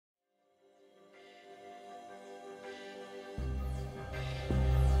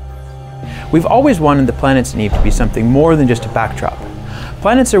We've always wanted the planets in EVE to be something more than just a backdrop.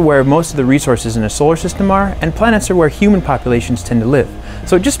 Planets are where most of the resources in a solar system are, and planets are where human populations tend to live.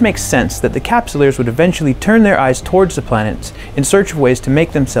 So it just makes sense that the capsuleers would eventually turn their eyes towards the planets in search of ways to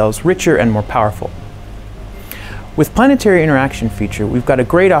make themselves richer and more powerful. With Planetary Interaction feature, we've got a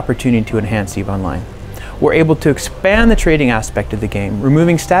great opportunity to enhance EVE Online. We're able to expand the trading aspect of the game,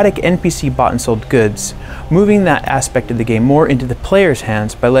 removing static NPC bought and sold goods, moving that aspect of the game more into the player's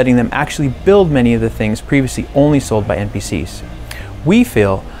hands by letting them actually build many of the things previously only sold by NPCs. We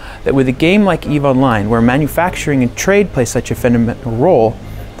feel that with a game like EVE Online, where manufacturing and trade play such a fundamental role,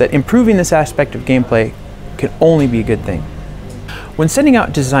 that improving this aspect of gameplay can only be a good thing. When setting out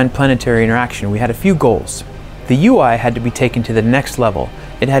to design Planetary Interaction, we had a few goals. The UI had to be taken to the next level.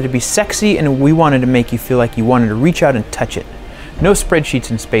 It had to be sexy, and we wanted to make you feel like you wanted to reach out and touch it. No spreadsheets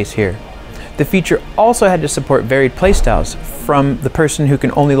in space here. The feature also had to support varied playstyles, from the person who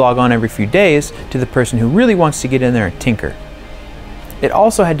can only log on every few days to the person who really wants to get in there and tinker. It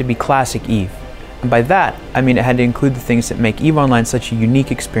also had to be classic EVE, and by that I mean it had to include the things that make EVE Online such a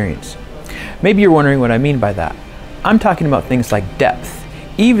unique experience. Maybe you're wondering what I mean by that. I'm talking about things like depth.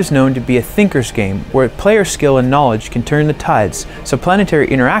 EVE is known to be a thinker's game where player skill and knowledge can turn the tides, so Planetary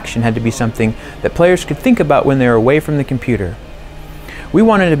Interaction had to be something that players could think about when they were away from the computer. We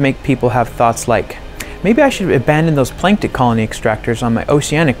wanted to make people have thoughts like, maybe I should abandon those plankton colony extractors on my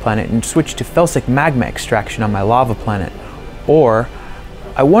oceanic planet and switch to felsic magma extraction on my lava planet. Or,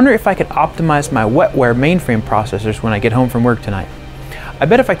 I wonder if I could optimize my wetware mainframe processors when I get home from work tonight. I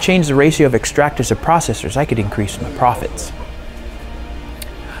bet if I change the ratio of extractors to processors, I could increase my profits.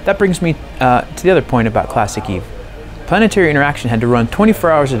 That brings me to the other point about Classic EVE. Planetary Interaction had to run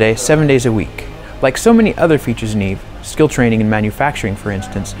 24 hours a day, 7 days a week. Like so many other features in EVE, skill training and manufacturing for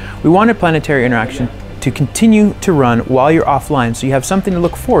instance, we wanted Planetary Interaction to continue to run while you're offline so you have something to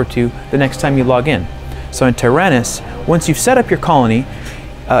look forward to the next time you log in. So in Tyrannis, once you've set up your colony,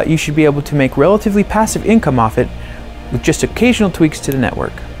 you should be able to make relatively passive income off it with just occasional tweaks to the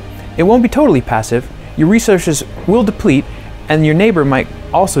network. It won't be totally passive, your resources will deplete, and your neighbor might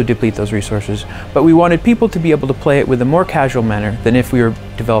also deplete those resources, but we wanted people to be able to play it with a more casual manner than if we were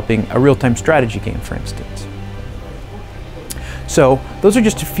developing a real-time strategy game, for instance. So, those are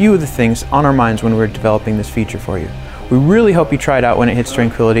just a few of the things on our minds when we're developing this feature for you. We really hope you try it out when it hits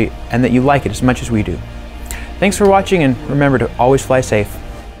Tranquility and that you like it as much as we do. Thanks for watching, and remember to always fly safe.